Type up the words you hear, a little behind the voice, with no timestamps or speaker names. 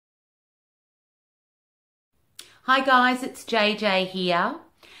Hi guys, it's JJ here.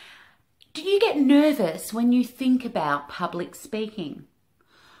 Do you get nervous when you think about public speaking?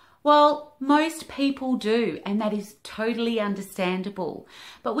 Well, most people do, and that is totally understandable.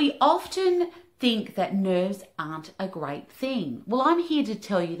 But we often think that nerves aren't a great thing. Well, I'm here to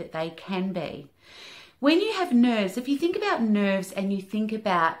tell you that they can be. When you have nerves, if you think about nerves and you think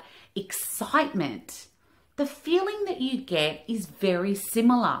about excitement, the feeling that you get is very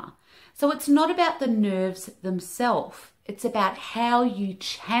similar. So it's not about the nerves themselves. It's about how you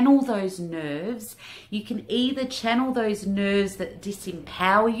channel those nerves. You can either channel those nerves that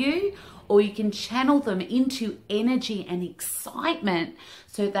disempower you, or you can channel them into energy and excitement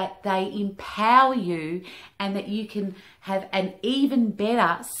so that they empower you and that you can have an even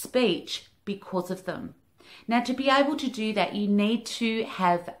better speech because of them. Now, to be able to do that, you need to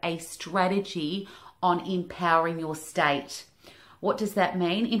have a strategy on empowering your state. What does that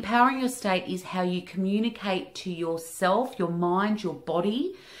mean? Empowering your state is how you communicate to yourself, your mind, your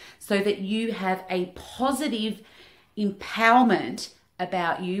body, so that you have a positive empowerment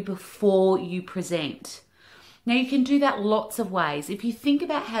about you before you present. Now, you can do that lots of ways. If you think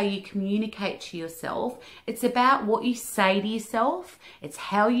about how you communicate to yourself, it's about what you say to yourself, it's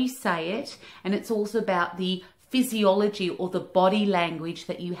how you say it, and it's also about the physiology or the body language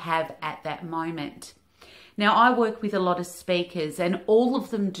that you have at that moment. Now, I work with a lot of speakers and all of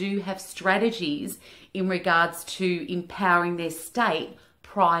them do have strategies in regards to empowering their state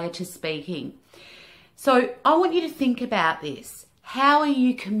prior to speaking. So I want you to think about this. How are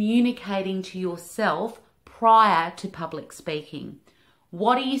you communicating to yourself prior to public speaking?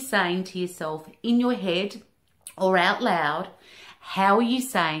 What are you saying to yourself in your head or out loud? How are you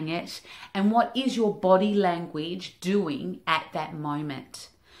saying it? And what is your body language doing at that moment?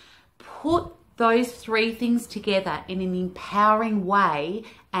 Put those three things together in an empowering way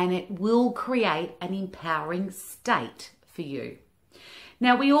and it will create an empowering state for you.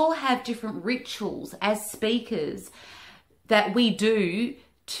 Now, we all have different rituals as speakers that we do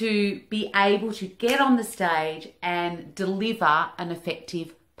to be able to get on the stage and deliver an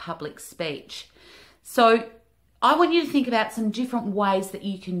effective public speech. So I want you to think about some different ways that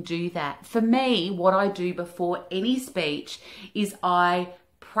you can do that. For me, what I do before any speech is I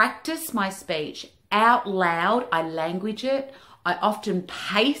practice my speech out loud. I language it. I often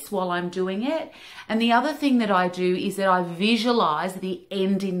pace while I'm doing it. And the other thing that I do is that I visualize the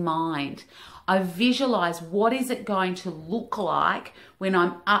end in mind. I visualize what is it going to look like when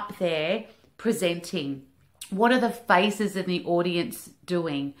I'm up there presenting. What are the faces in the audience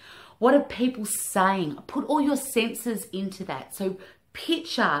doing? What are people saying? Put all your senses into that. So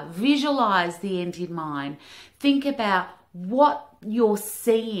picture, visualize the end in mind. Think about what you're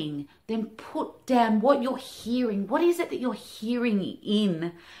seeing, then put down what you're hearing. What is it that you're hearing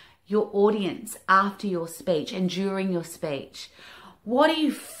in your audience after your speech and during your speech? What are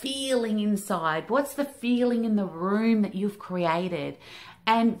you feeling inside? What's the feeling in the room that you've created?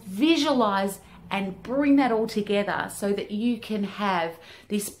 And visualize and bring that all together so that you can have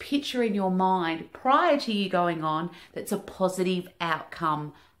this picture in your mind prior to you going on that's a positive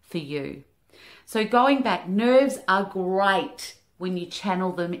outcome for you. So going back, nerves are great when you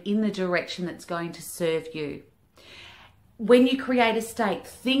channel them in the direction that's going to serve you. When you create a state,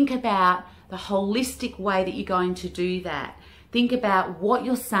 think about the holistic way that you're going to do that. Think about what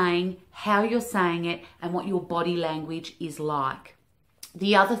you're saying, how you're saying it, and what your body language is like.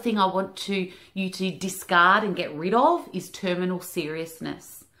 The other thing I want you to discard and get rid of is terminal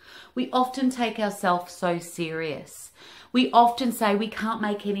seriousness. We often take ourselves so serious. We often say we can't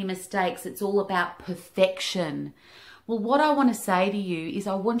make any mistakes. It's all about perfection. Well, what I want to say to you is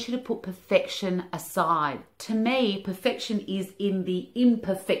I want you to put perfection aside. To me, perfection is in the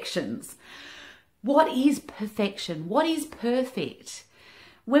imperfections. What is perfection? What is perfect?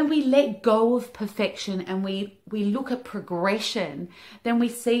 When we let go of perfection and we look at progression, then we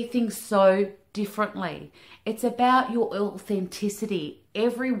see things so differently. It's about your authenticity.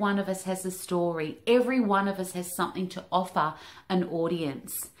 Every one of us has a story. Every one of us has something to offer an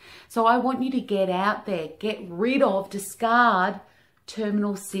audience. So I want you to get out there, get rid of, discard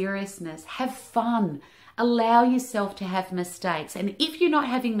terminal seriousness. Have fun. Allow yourself to have mistakes. And if you're not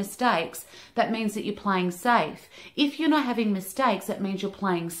having mistakes, that means that you're playing safe. If you're not having mistakes, that means you're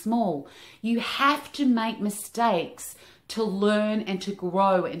playing small. You have to make mistakes to learn and to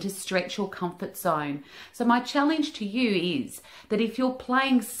grow and to stretch your comfort zone. So my challenge to you is that if you're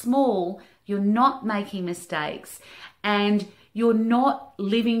playing small, you're not making mistakes and you're not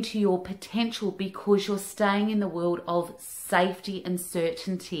living to your potential because you're staying in the world of safety and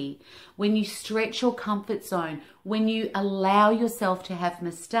certainty. When you stretch your comfort zone, when you allow yourself to have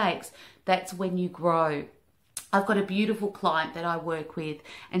mistakes, that's when you grow. I've got a beautiful client that I work with,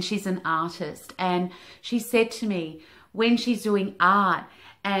 and she's an artist, and she said to me when she's doing art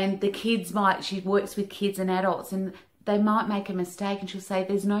and she works with kids and adults, and they might make a mistake, and she'll say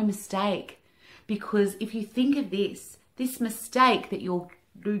there's no mistake, because if you think of this mistake that you're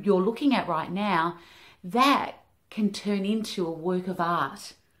looking at right now, that can turn into a work of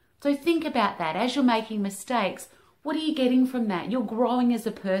art. So think about that. As you're making mistakes, what are you getting from that? You're growing as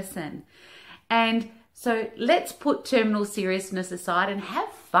a person. And so let's put terminal seriousness aside and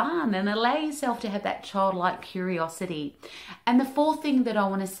have fun and allow yourself to have that childlike curiosity. And the fourth thing that I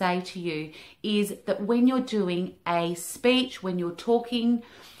want to say to you is that when you're doing a speech, when you're talking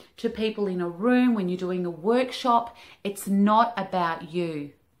to people in a room, when you're doing a workshop, it's not about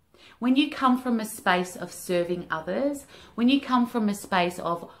you. When you come from a space of serving others, when you come from a space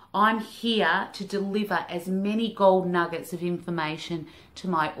of I'm here to deliver as many gold nuggets of information to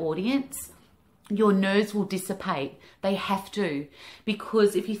my audience, your nerves will dissipate. They have to.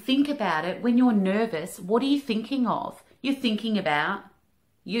 Because if you think about it, when you're nervous, what are you thinking of? You're thinking about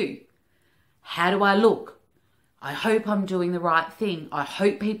you. How do I look? I hope I'm doing the right thing. I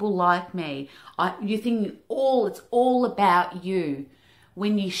hope people like me. You're thinking it's all about you.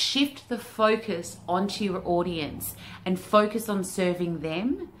 When you shift the focus onto your audience and focus on serving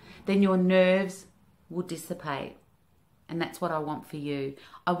them, then your nerves will dissipate. And that's what I want for you.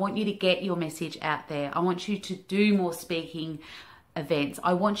 I want you to get your message out there. I want you to do more speaking events.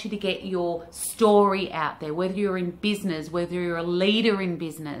 I want you to get your story out there, whether you're in business, whether you're a leader in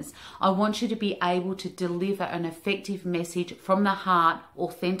business. I want you to be able to deliver an effective message from the heart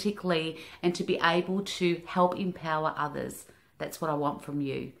authentically, and to be able to help empower others. That's what I want from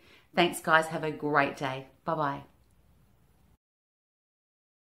you. Thanks, guys. Have a great day. Bye-bye.